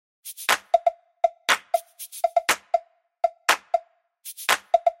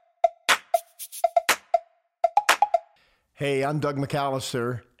Hey, I'm Doug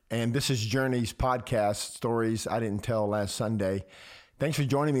McAllister, and this is Journey's podcast, Stories I Didn't Tell Last Sunday. Thanks for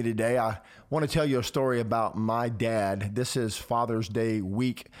joining me today. I want to tell you a story about my dad. This is Father's Day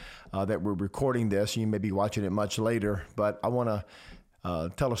week that we're recording this. You may be watching it much later, but I want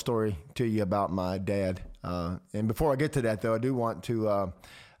to tell a story to you about my dad. And before I get to that, though, I do want to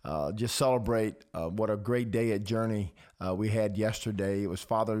just celebrate what a great day at Journey we had yesterday. It was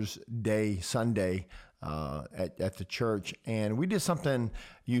Father's Day Sunday at the church, and we did something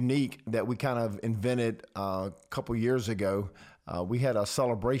unique that we kind of invented a couple years ago. We had a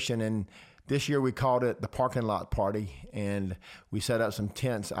celebration, and this year we called it the parking lot party, and we set up some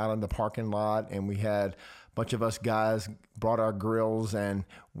tents out in the parking lot, and we had a bunch of us guys brought our grills, and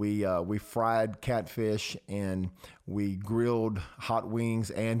we fried catfish, and we grilled hot wings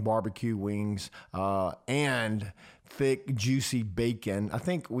and barbecue wings, and thick, juicy bacon. I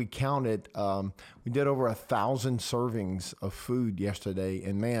think we counted, we did over 1,000 servings of food yesterday,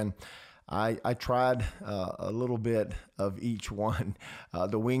 and man, I tried a little bit of each one.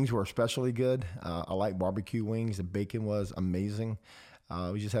 The wings were especially good. I like barbecue wings. The bacon was amazing.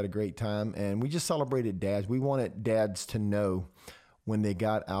 We just had a great time, and we just celebrated dads. We wanted dads to know when they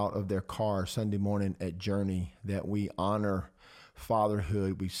got out of their car Sunday morning at Journey that we honor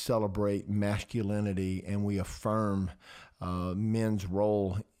fatherhood, we celebrate masculinity, and we affirm men's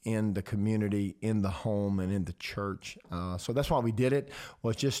role in the community, in the home, and in the church. So that's why we did it,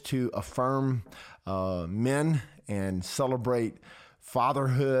 was just to affirm men and celebrate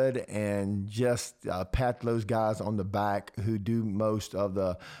fatherhood and just pat those guys on the back who do most of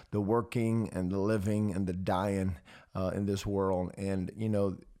the working and the living and the dying in this world. And, you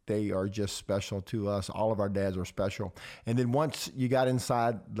know, they are just special to us. All of our dads are special. And then once you got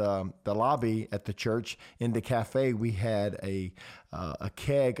inside the lobby at the church, in the cafe, we had a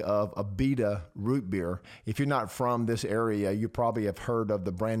keg of Abita root beer. If you're not from this area, you probably have heard of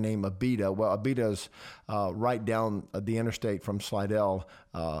the brand name Abita. Well, Abita's right down the interstate from Slidell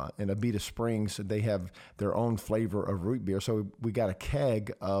in Abita Springs. They have their own flavor of root beer. So we got a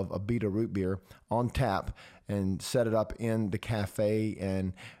keg of Abita root beer on tap and set it up in the cafe,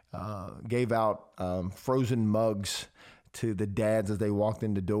 and gave out frozen mugs to the dads as they walked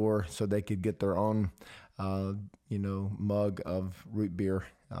in the door so they could get their own, mug of root beer,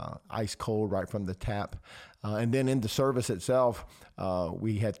 ice cold right from the tap. And then in the service itself,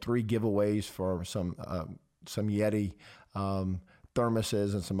 we had 3 giveaways for some Yeti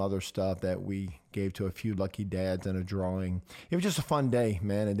thermoses and some other stuff that we gave to a few lucky dads in a drawing. It was just a fun day,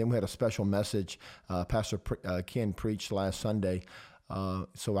 man. And then we had a special message. Pastor Ken preached last Sunday,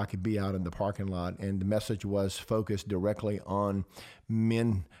 so I could be out in the parking lot. And the message was focused directly on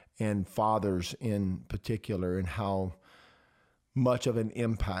men and fathers in particular, and how much of an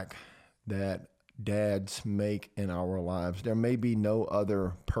impact that dads make in our lives. There may be no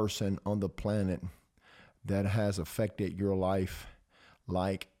other person on the planet that has affected your life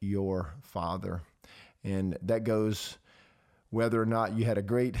like your father. And that goes whether or not you had a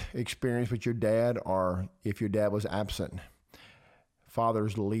great experience with your dad or if your dad was absent.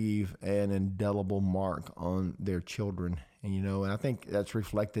 Fathers leave an indelible mark on their children. And I think that's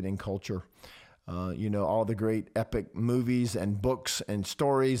reflected in culture. All the great epic movies and books and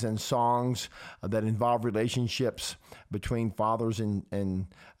stories and songs that involve relationships between fathers and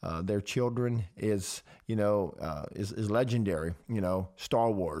their children is legendary.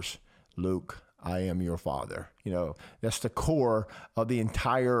 Star Wars, Luke, I am your father. That's the core of the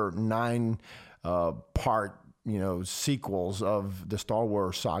entire 9 part sequels of the Star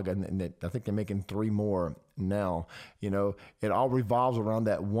Wars saga, and I think they're making 3 more now. It all revolves around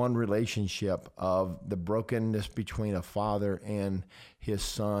that one relationship of the brokenness between a father and his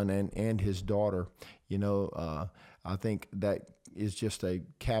son and his daughter. I think that is just a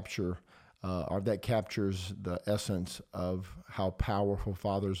capture, or that captures the essence of how powerful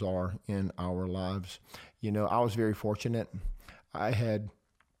fathers are in our lives. I was very fortunate. I had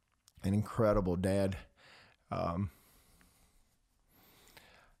an incredible dad. I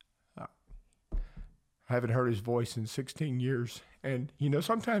haven't heard his voice in 16 years. And,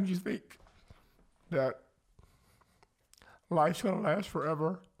 sometimes you think that life's going to last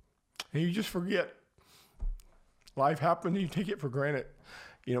forever, and you just forget. Life happened and you take it for granted.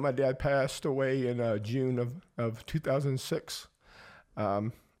 My dad passed away in June of 2006,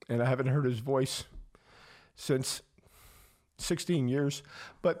 and I haven't heard his voice since 16 years.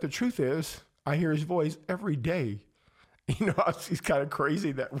 But the truth is, I hear his voice every day. It's kind of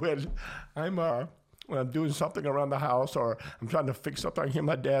crazy that when I'm when I'm doing something around the house or I'm trying to fix something, I hear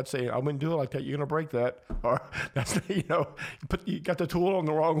my dad say, I wouldn't do it like that. You're going to break that. Or that's, you got the tool on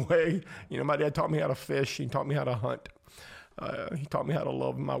the wrong way. My dad taught me how to fish. He taught me how to hunt. He taught me how to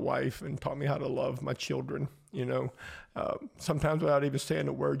love my wife and taught me how to love my children. Sometimes without even saying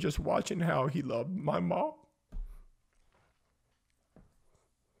a word, just watching how he loved my mom.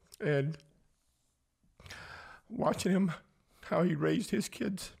 And watching him, how he raised his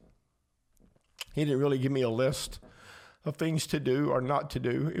kids. He didn't really give me a list of things to do or not to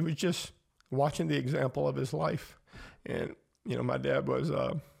do. It was just watching the example of his life. And, my dad was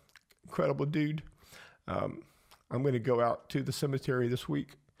an incredible dude. I'm going to go out to the cemetery this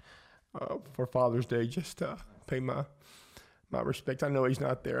week for Father's Day just to pay my respect. I know he's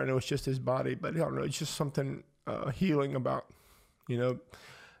not there. I know it's just his body, but I don't know. It's just something healing about,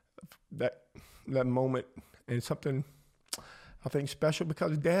 that moment, and something I think special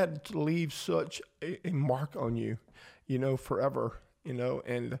because Dad leaves such a mark on you, forever,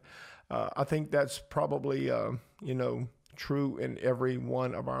 and I think that's probably, true in every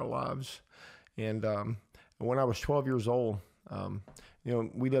one of our lives. And when I was 12 years old,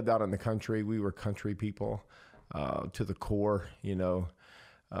 we lived out in the country. We were country people to the core,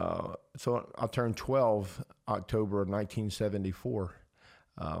 So I turned 12 October of 1974.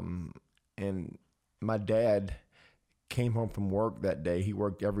 And my dad came home from work that day. He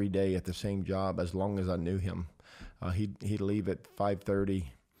worked every day at the same job as long as I knew him. He'd leave at 5:30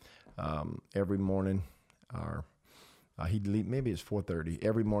 every morning, or he'd leave, maybe it's 4:30.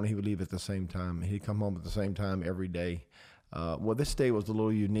 Every morning he would leave at the same time. He'd come home at the same time every day. Well, this day was a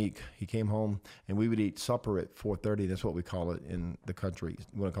little unique. He came home and we would eat supper at 4:30. That's what we call it in the country.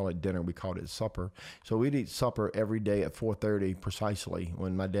 We don't call it dinner. We called it supper. So we'd eat supper every day at 4:30 precisely.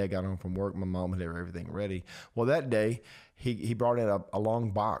 When my dad got home from work, my mom had everything ready. Well, that day he brought in a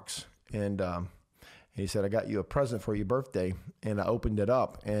long box, and he said, I got you a present for your birthday. And I opened it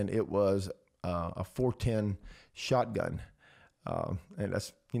up, and it was a 410 shotgun. And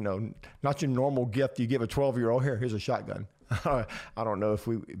that's, not your normal gift you give a 12-year-old. Here's a shotgun. I don't know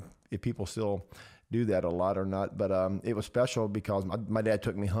if people still do that a lot or not, but it was special because my dad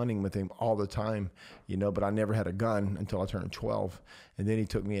took me hunting with him all the time, but I never had a gun until I turned 12. And then he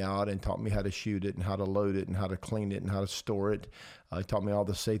took me out and taught me how to shoot it and how to load it and how to clean it and how to store it. He taught me all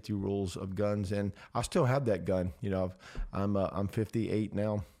the safety rules of guns, and I still have that gun. I'm 58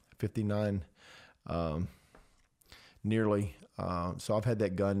 now, 59 nearly. So I've had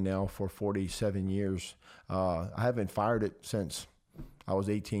that gun now for 47 years. I haven't fired it since I was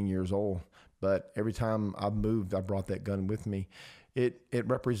 18 years old, but every time I've moved, I brought that gun with me. It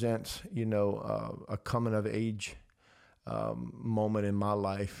represents, a coming of age moment in my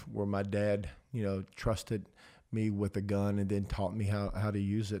life where my dad, trusted me with a gun and then taught me how to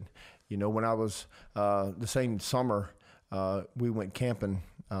use it. When I was the same summer, we went camping.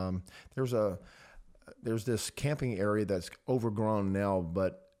 There's this camping area that's overgrown now,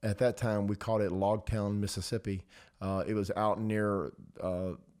 but at that time we called it Logtown, Mississippi. It was out near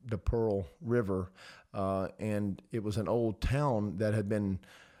the Pearl River, and it was an old town that had been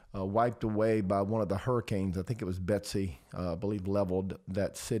wiped away by one of the hurricanes. I think it was Betsy, I believe, leveled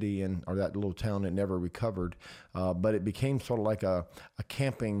that city or that little town and never recovered. But it became sort of like a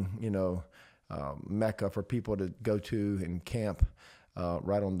camping, mecca for people to go to and camp.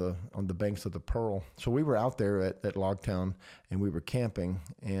 Right on the banks of the Pearl. So we were out there at Logtown, and we were camping,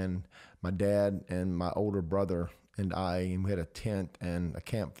 and my dad and my older brother and we had a tent and a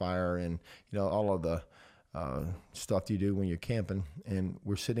campfire and all of the stuff you do when you're camping. And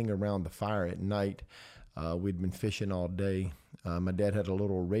we're sitting around the fire at night. We'd been fishing all day. My dad had a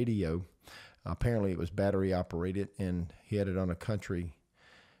little radio. Apparently it was battery operated, and he had it on a country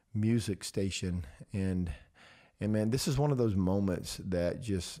music station. And man, this is one of those moments that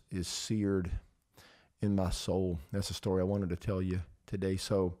just is seared in my soul. That's a story I wanted to tell you today.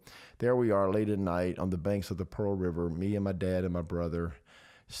 So there we are late at night on the banks of the Pearl River, me and my dad and my brother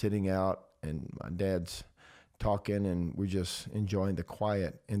sitting out, and my dad's talking, and we're just enjoying the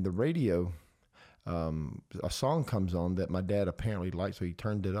quiet. And the radio, a song comes on that my dad apparently liked, so he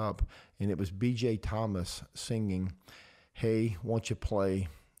turned it up, and it was B.J. Thomas singing, "Hey, won't you play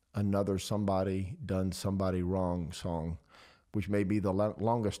another Somebody Done Somebody Wrong" song, which may be the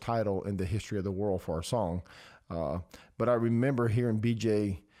longest title in the history of the world for a song. But I remember hearing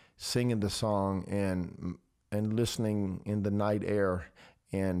BJ singing the song and listening in the night air.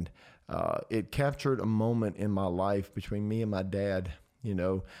 And it captured a moment in my life between me and my dad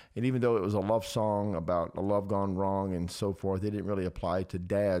And even though it was a love song about a love gone wrong and so forth, it didn't really apply to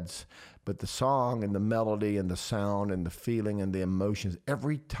dads. But the song and the melody and the sound and the feeling and the emotions,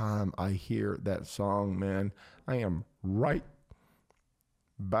 every time I hear that song, man, I am right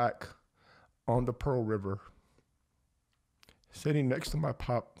back on the Pearl River, sitting next to my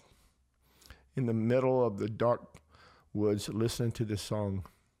pop in the middle of the dark woods, listening to this song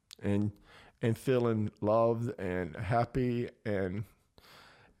and feeling loved and happy and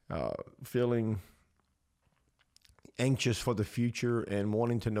feeling anxious for the future and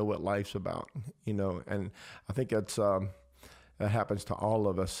wanting to know what life's about, and I think that happens to all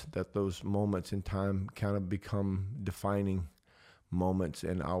of us, that those moments in time kind of become defining moments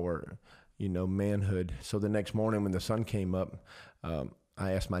in our, manhood. So the next morning when the sun came up,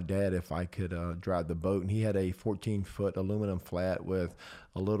 I asked my dad if I could drive the boat, and he had a 14-foot aluminum flat with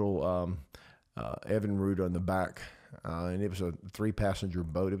a little Evinrude on the back. And it was a 3-passenger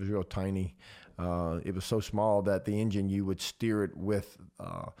boat. It was real tiny. It was so small that the engine, you would steer it with,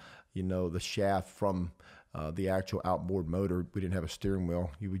 the shaft from the actual outboard motor. We didn't have a steering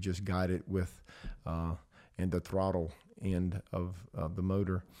wheel. You would just guide it with, and the throttle end of the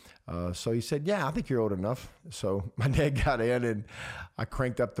motor. So he said, yeah, I think you're old enough. So my dad got in, and I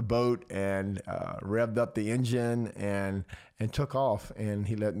cranked up the boat and revved up the engine and took off. And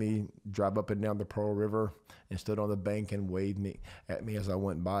he let me drive up and down the Pearl River and stood on the bank and waved at me as I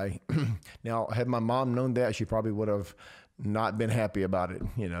went by. Now, had my mom known that, she probably would have not been happy about it.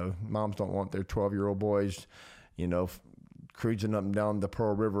 Moms don't want their 12-year-old boys, cruising up and down the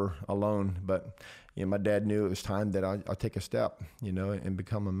Pearl River alone. But my dad knew it was time that I'll take a step, and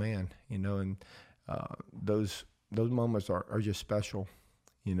become a man, and those moments are just special,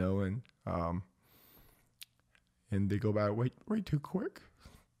 and they go by way too quick.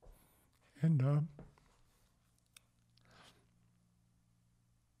 And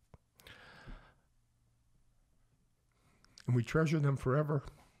we treasure them forever.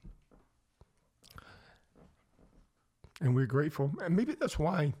 And we're grateful. And maybe that's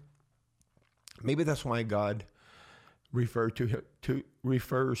why God refers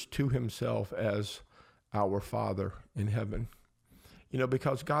to himself as our Father in heaven.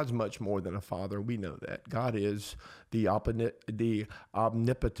 Because God's much more than a father. We know that. God is the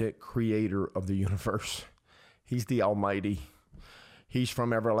omnipotent creator of the universe. He's the Almighty. He's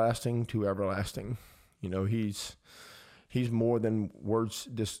from everlasting to everlasting. He's more than words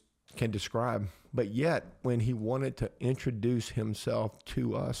can describe. But yet, when he wanted to introduce himself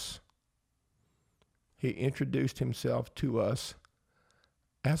to us, he introduced himself to us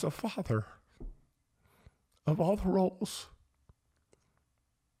as a father. Of all the roles,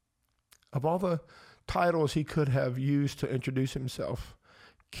 of all the titles he could have used to introduce himself,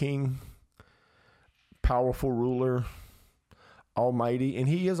 king, powerful ruler, almighty, and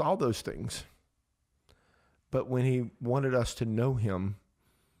he is all those things. But when he wanted us to know him,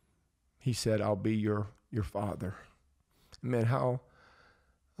 he said, I'll be your father. Man, how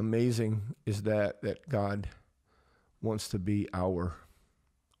amazing is that God wants to be our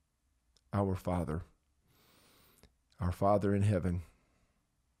Father. Our Father in heaven,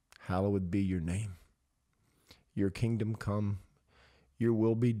 hallowed be your name. Your kingdom come, your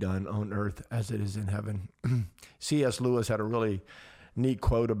will be done on earth as it is in heaven. C.S. Lewis had a really neat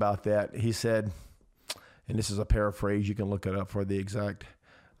quote about that. He said, and this is a paraphrase, you can look it up for the exact,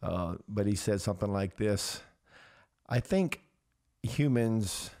 but he said something like this: I think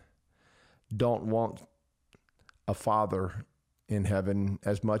humans don't want a father in heaven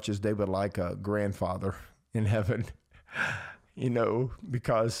as much as they would like a grandfather in heaven,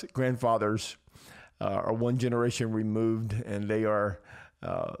 because grandfathers are one generation removed, and they are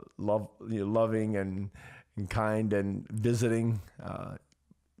loving and kind and visiting.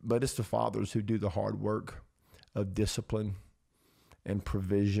 But it's the fathers who do the hard work of discipline and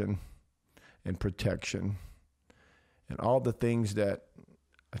provision and protection and all the things that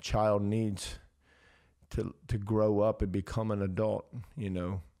a child needs to grow up and become an adult,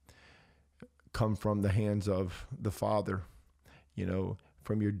 come from the hands of the father,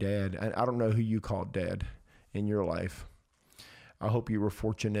 from your dad. And I don't know who you call dad in your life. I hope you were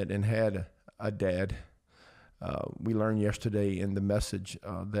fortunate and had a dad. We learned yesterday in the message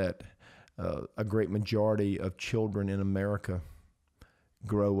that a great majority of children in America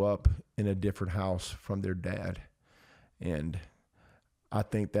grow up in a different house from their dad. And I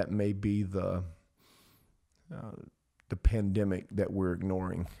think that may be the pandemic that we're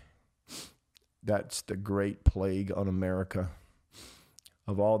ignoring. That's the great plague on America.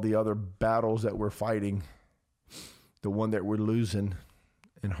 Of all the other battles that we're fighting, the one that we're losing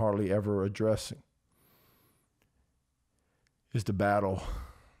and hardly ever addressing is the battle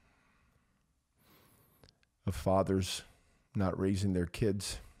of fathers not raising their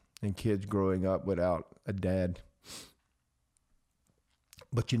kids and kids growing up without a dad.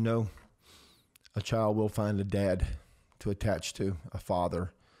 But a child will find a dad to attach to, a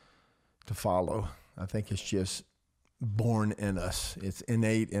father to follow. I think it's just born in us. It's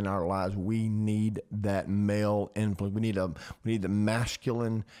innate in our lives. We need that male influence. We need the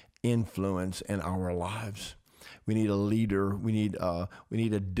masculine influence in our lives. We need a leader. We need a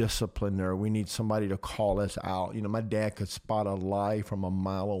discipliner. We need somebody to call us out. My dad could spot a lie from a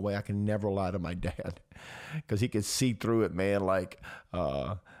mile away. I can never lie to my dad because he could see through it, man, like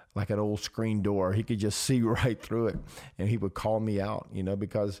an old screen door. He could just see right through it, and he would call me out,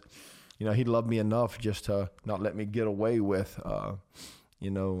 because he loved me enough just to not let me get away with,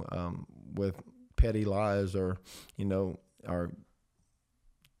 with petty lies or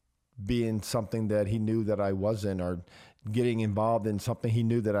being something that he knew that I wasn't, or getting involved in something he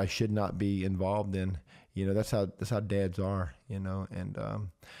knew that I should not be involved in. That's how dads are, and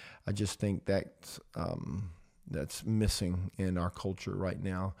I just think that's missing in our culture right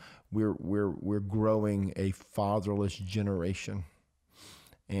now. We're growing a fatherless generation,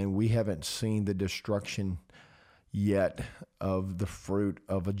 and we haven't seen the destruction yet of the fruit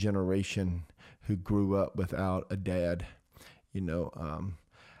of a generation who grew up without a dad.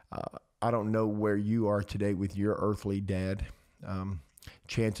 I don't know where you are today with your earthly dad.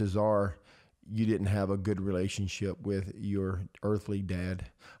 Chances are you didn't have a good relationship with your earthly dad,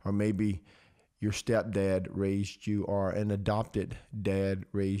 or maybe your stepdad raised you, or an adopted dad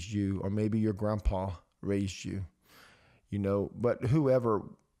raised you, or maybe your grandpa raised you, but whoever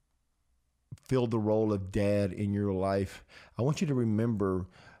filled the role of dad in your life, I want you to remember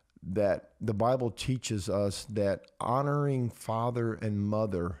that the Bible teaches us that honoring father and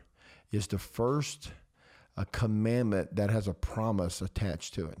mother is the first commandment that has a promise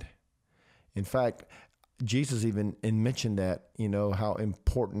attached to it. In fact, Jesus even mentioned that, how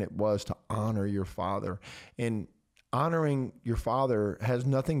important it was to honor your father. And honoring your father has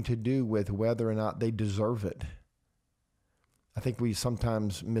nothing to do with whether or not they deserve it. I think we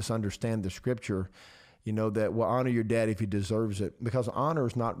sometimes misunderstand the scripture, that we'll honor your dad if he deserves it, because honor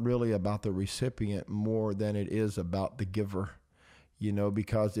is not really about the recipient more than it is about the giver,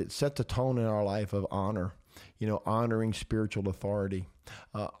 because it sets a tone in our life of honor, honoring spiritual authority,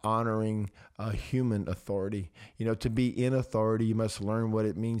 honoring human authority. To be in authority, you must learn what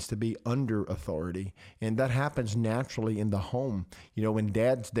it means to be under authority. And that happens naturally in the home. When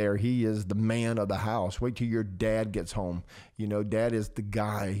dad's there, he is the man of the house. Wait till your dad gets home. Dad is the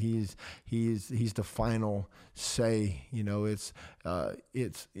guy. He's the final say. It's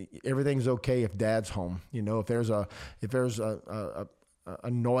everything's okay if dad's home. If there's a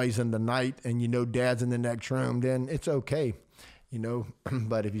noise in the night and dad's in the next room, then it's okay.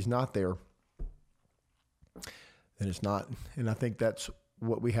 But if he's not there, then it's not. And I think that's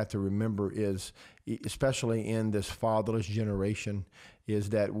what we have to remember is, especially in this fatherless generation, is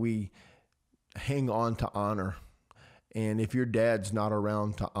that we hang on to honor. And if your dad's not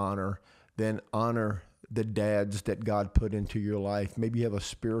around to honor, then honor the dads that God put into your life. Maybe you have a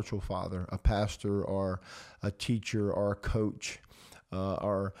spiritual father, a pastor or a teacher or a coach,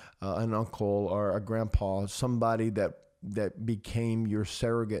 or an uncle or a grandpa, somebody that became your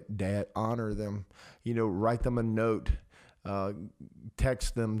surrogate dad. Honor them, write them a note,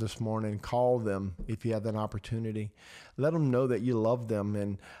 text them this morning, call them if you have that opportunity. Let them know that you love them.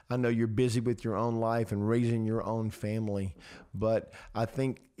 And I know you're busy with your own life and raising your own family, but I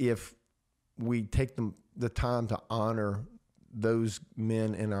think if we take the time to honor those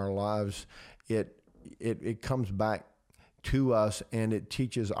men in our lives, it comes back to us, and it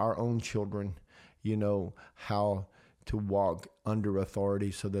teaches our own children, how to walk under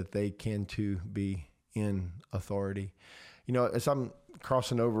authority so that they can too be in authority. As I'm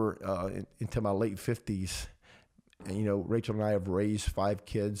crossing over into my late 50s, and, Rachel and I have raised 5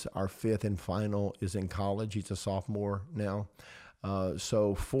 kids. Our 5th and final is in college. He's a sophomore now.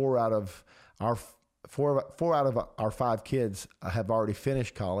 So 4 out of our 5 kids have already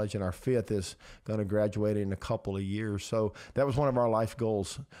finished college, and our 5th is going to graduate in a couple of years. So that was one of our life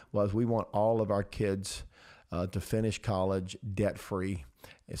goals, was we want all of our kids to finish college debt-free,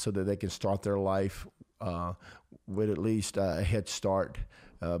 so that they can start their life with at least a head start,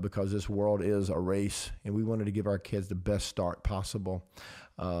 because this world is a race, and we wanted to give our kids the best start possible.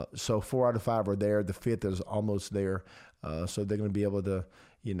 So 4 out of 5 are there. The 5th is almost there. So they're going to be able to,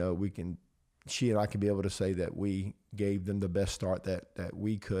 she and I can be able to say that we gave them the best start that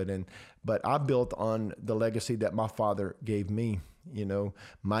we could. But I built on the legacy that my father gave me.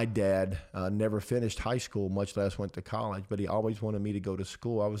 My dad never finished high school, much less went to college, but he always wanted me to go to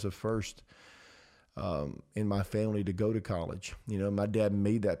school. I was the first in my family to go to college. My dad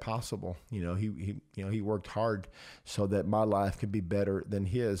made that possible. He worked hard so that my life could be better than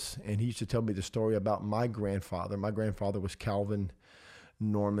his. And he used to tell me the story about my grandfather. My grandfather was Calvin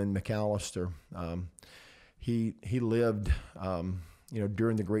Norman McAllister. He lived,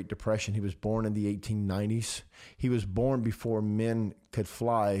 during the Great Depression. He was born in the 1890s. He was born before men could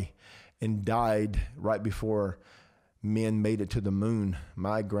fly and died right before men made it to the moon.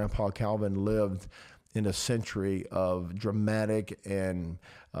 My grandpa Calvin lived in a century of dramatic and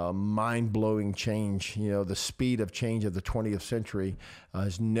mind-blowing change. The speed of change of the 20th century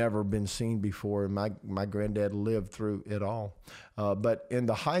has never been seen before. And my granddad lived through it all. But in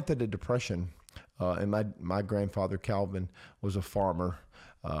the height of the Depression, and my grandfather Calvin was a farmer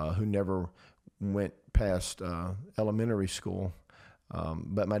who never went past elementary school.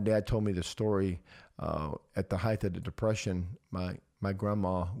 But my dad told me the story. At the height of the Depression, my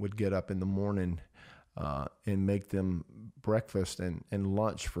grandma would get up in the morning and make them breakfast and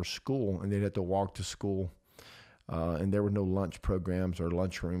lunch for school, and they'd have to walk to school. And there were no lunch programs or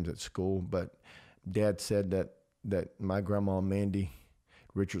lunchrooms at school. But Dad said that my grandma, Mandy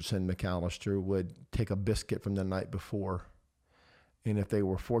Richardson McAllister, would take a biscuit from the night before, and if they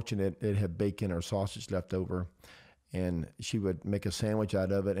were fortunate, they'd have bacon or sausage left over. And she would make a sandwich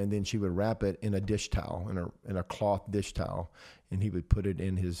out of it, and then she would wrap it in a dish towel, in a cloth dish towel, and he would put it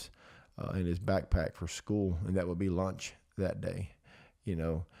in his backpack for school, and that would be lunch that day.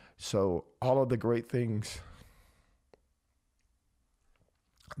 So all of the great things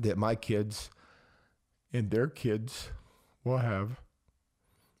that my kids and their kids will have,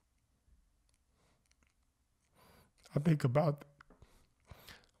 I think about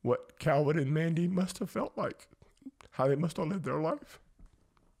what Calvin and Mandy must have felt like. How they must have lived their life,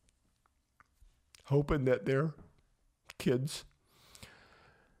 hoping that their kids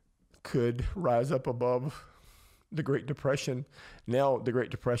could rise up above the Great Depression. Now, the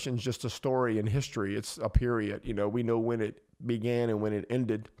Great Depression is just a story in history. It's a period. We know when it began and when it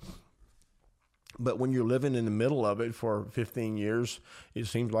ended. But when you're living in the middle of it for 15 years, it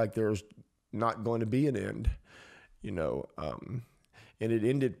seems like there's not going to be an end. And it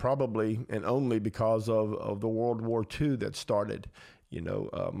ended probably and only because of the World War II that started.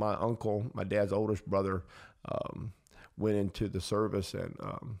 My uncle, my dad's oldest brother, went into the service, and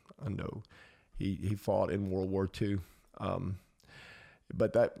I know he fought in World War II.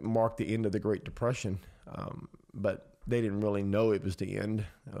 But that marked the end of the Great Depression. But they didn't really know it was the end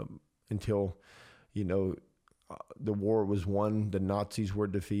until, the war was won, the Nazis were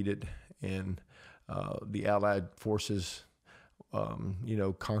defeated, and the Allied forces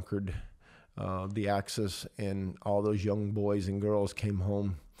conquered the Axis, and all those young boys and girls came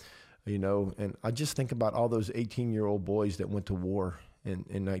home, and I just think about all those 18-year-old boys that went to war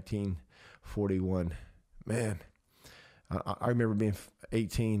in 1941. Man, I remember being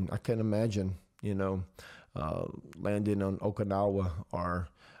 18. I can't imagine, landing on Okinawa or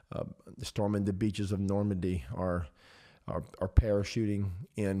storming the beaches of Normandy or parachuting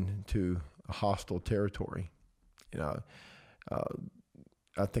into a hostile territory.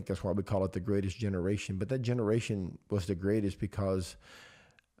 I think that's why we call it the greatest generation. But that generation was the greatest because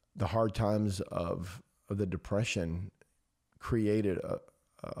the hard times of the Depression created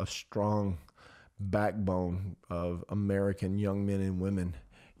a strong backbone of American young men and women,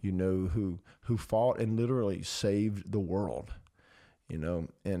 who fought and literally saved the world,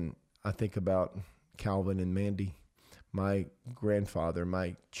 And I think about Calvin and Mandy, my grandfather,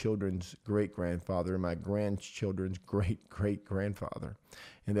 my children's great-grandfather, my grandchildren's great-great-grandfather,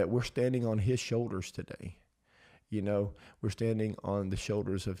 and that we're standing on his shoulders today. We're standing on the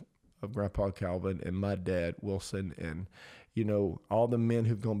shoulders of Grandpa Calvin and my dad, Wilson, and, all the men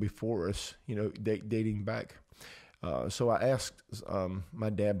who've gone before us, dating back. So I asked my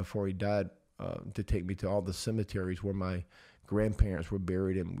dad before he died to take me to all the cemeteries where my grandparents were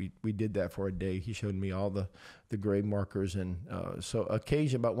buried, and we did that for a day. He showed me all the grave markers, and so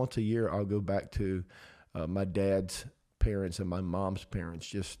occasionally, about once a year, I'll go back to my dad's parents and my mom's parents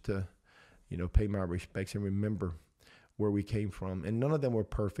just to, pay my respects and remember where we came from. And none of them were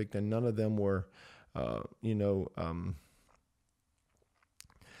perfect, and none of them were, none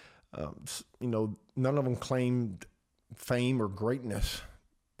of them claimed fame or greatness.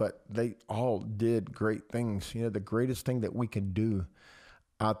 But they all did great things. The greatest thing that we can do,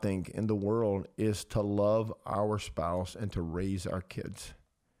 I think, in the world is to love our spouse and to raise our kids.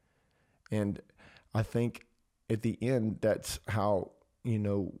 And I think at the end, that's how,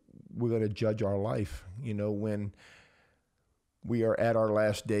 we're going to judge our life. When we are at our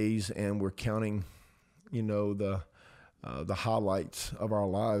last days and we're counting, the highlights of our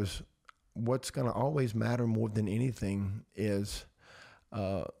lives. What's going to always matter more than anything is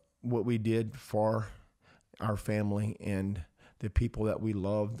what we did for our family and the people that we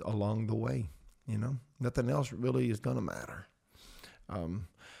loved along the way. Nothing else really is going to matter.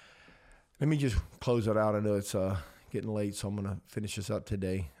 Let me just close it out. I know it's getting late, so I'm going to finish this up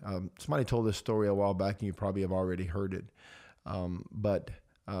today. Somebody told this story a while back, and you probably have already heard it. But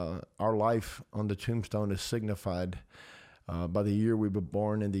our life on the tombstone is signified by the year we were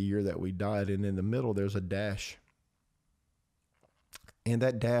born and the year that we died. And in the middle, there's a dash. And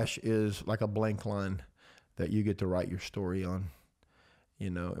that dash is like a blank line that you get to write your story on.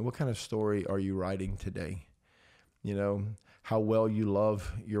 And what kind of story are you writing today? How well you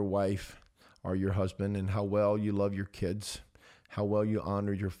love your wife or your husband, and how well you love your kids, how well you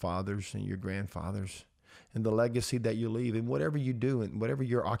honor your fathers and your grandfathers, and the legacy that you leave, and whatever you do, and whatever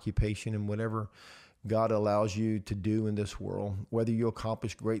your occupation, and whatever God allows you to do in this world, whether you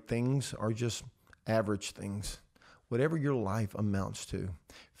accomplish great things or just average things, whatever your life amounts to,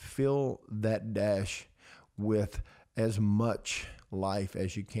 fill that dash with as much life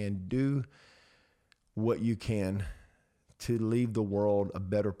as you can. Do what you can to leave the world a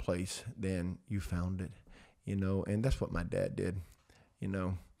better place than you found it, and that's what my dad did.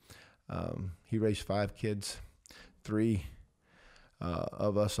 He raised 5 kids. 3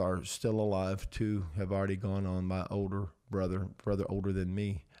 of us are still alive. 2 have already gone on. My older brother older than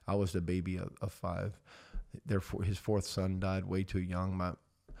me, I was the baby of 5. Therefore, his 4th son died way too young. My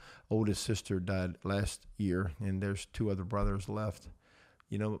oldest sister died last year, and there's 2 other brothers left.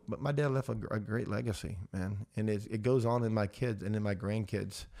 But my dad left a great legacy, man. And it goes on in my kids and in my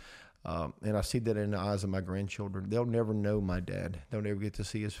grandkids. And I see that in the eyes of my grandchildren. They'll never know my dad. They'll never get to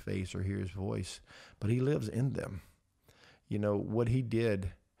see his face or hear his voice. But he lives in them. What he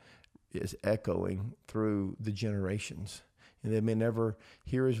did is echoing through the generations. And they may never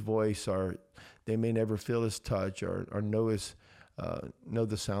hear his voice, or they may never feel his touch, or know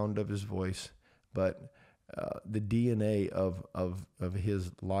the sound of his voice. But the DNA of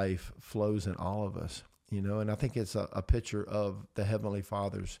his life flows in all of us, and I think it's a picture of the Heavenly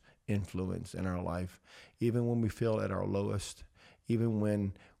Father's influence in our life, even when we feel at our lowest, even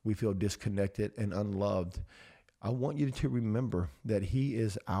when we feel disconnected and unloved. I want you to remember that He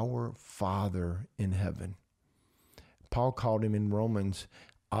is our Father in heaven. Paul called Him in Romans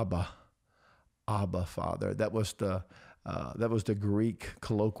Abba Father. That was the Greek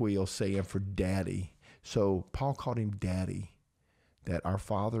colloquial saying for daddy. So Paul called Him Daddy, that our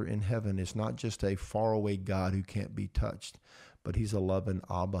Father in heaven is not just a faraway God who can't be touched, but He's a loving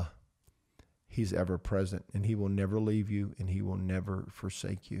Abba. He's ever present, and He will never leave you, and He will never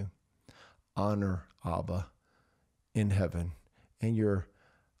forsake you. Honor Abba in heaven and your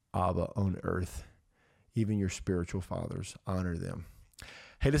Abba on earth. Even your spiritual fathers, honor them.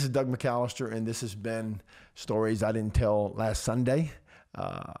 Hey, this is Doug McAllister, and this has been Stories I Didn't Tell Last Sunday.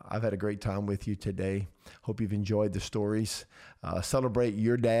 I've had a great time with you today. Hope you've enjoyed the stories. Celebrate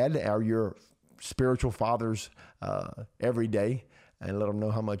your dad or your spiritual fathers every day, and let them know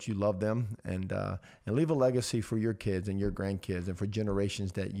how much you love them, and leave a legacy for your kids and your grandkids and for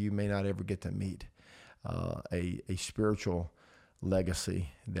generations that you may not ever get to meet. A spiritual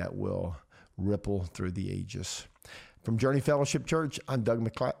legacy that will ripple through the ages. From Journey Fellowship Church, I'm Doug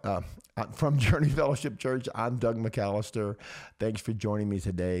McAllister. Thanks for joining me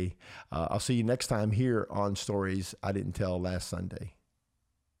today. I'll see you next time here on Stories I Didn't Tell Last Sunday.